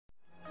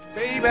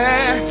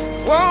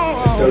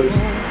toast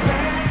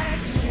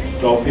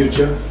to our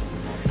future.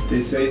 They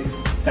say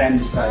time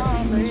decides who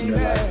you meet in your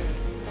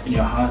life, and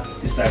your heart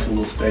decides who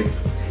will stay,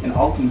 and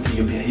ultimately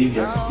your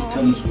behavior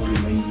determines who will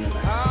remain in your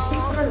life. Thank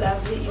you for a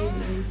lovely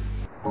evening.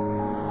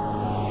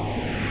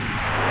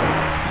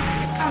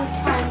 I'm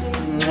fine.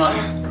 Mwah,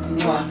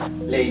 mwah.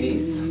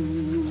 Ladies,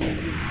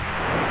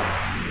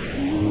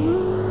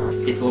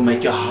 it will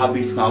make your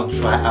hubby's mouth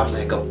dry out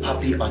like a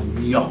puppy on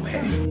your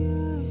pay.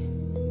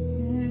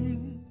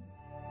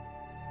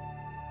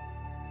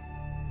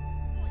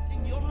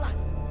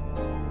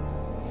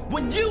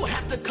 When you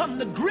have to come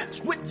to grips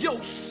with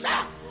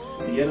yourself.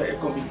 Here, ek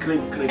kom kry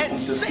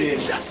om te sê,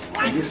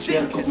 en jy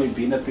sterk op my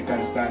bene te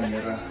kan staan,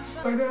 Here.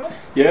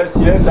 Yes,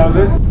 how's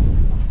it?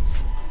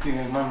 You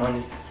have my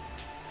money.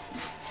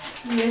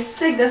 Yes,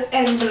 take this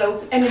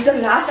envelope, and it's the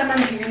last time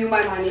I'm giving you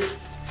my money.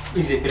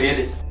 Is it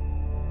really?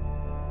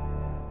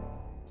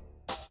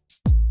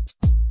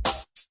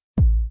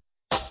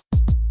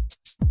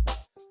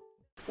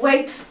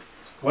 Wait,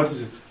 What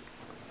is it?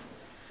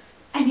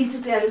 I need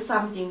to tell you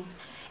something.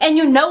 And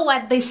you know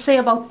what they say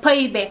about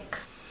payback.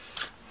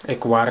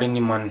 Ek worry nie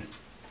man.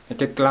 Ek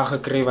het klaar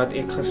gekry wat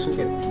ek gesoek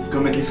het.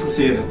 Kom met iets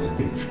gesê dit.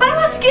 But I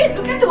was scared.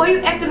 Look at the way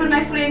you acted when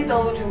my friend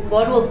told you.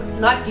 God will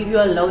not give you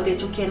a load that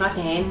you cannot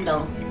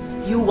handle.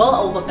 You will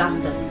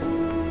overcome this.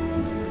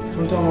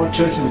 Don't talk about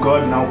church and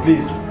God now,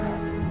 please.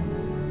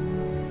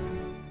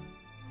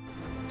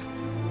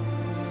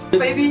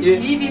 Baby,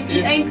 leave him.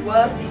 He ain't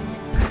worth it.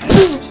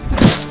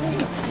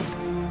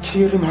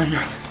 Cheery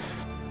man.